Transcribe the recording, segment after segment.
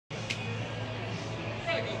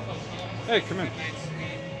Hey, come in.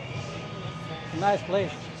 Nice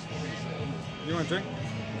place. You want a drink?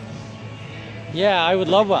 Yeah, I would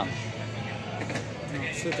love one.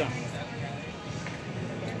 No, sit down.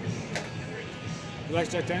 You like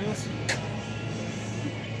Jack Daniels?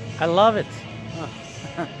 I love it.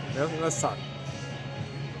 Yeah, let's talk.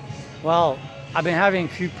 Well, I've been having a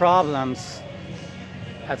few problems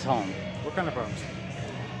at home. What kind of problems?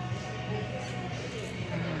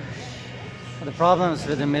 The problems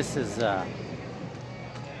with the missus. Let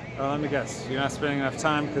me guess. You're not spending enough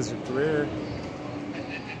time because of your career.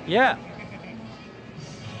 Yeah.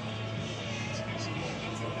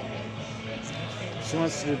 She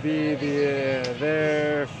wants you to be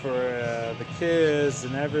there for the kids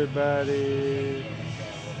and everybody.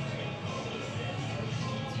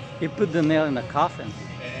 You put the nail in the coffin.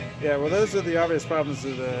 Yeah, well, those are the obvious problems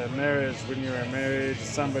of the marriage when you are married to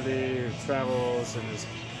somebody who travels and is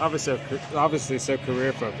obviously so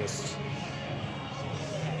career focused.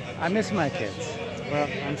 I miss my kids. Well,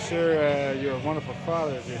 I'm sure you're a wonderful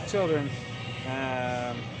father of your children.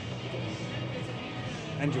 And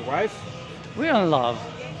your wife? We're in love.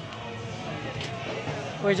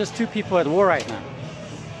 We're just two people at war right now.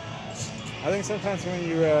 I think sometimes when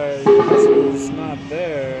your husband's not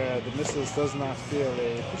there, the missus does not feel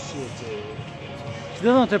appreciated. She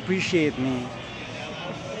doesn't appreciate me.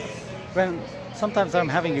 When sometimes I'm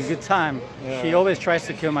having a good time, she always tries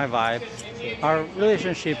to kill my vibe. Our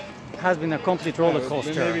relationship has been a complete roller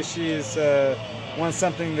coaster. Maybe she's wants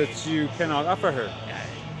something that you cannot offer her.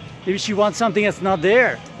 Maybe she wants something that's not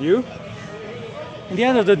there. You? In the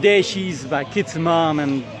end of the day, she's my kid's mom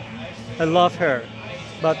and I love her.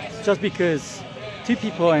 But just because two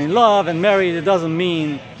people are in love and married, it doesn't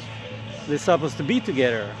mean they're supposed to be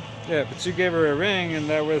together. Yeah, but you gave her a ring and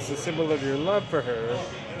that was a symbol of your love for her.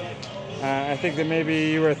 I think that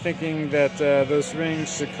maybe you were thinking that those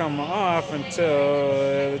rings should come off until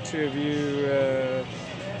the two of you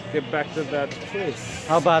get back to that place.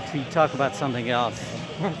 How about we talk about something else?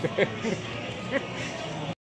 Okay.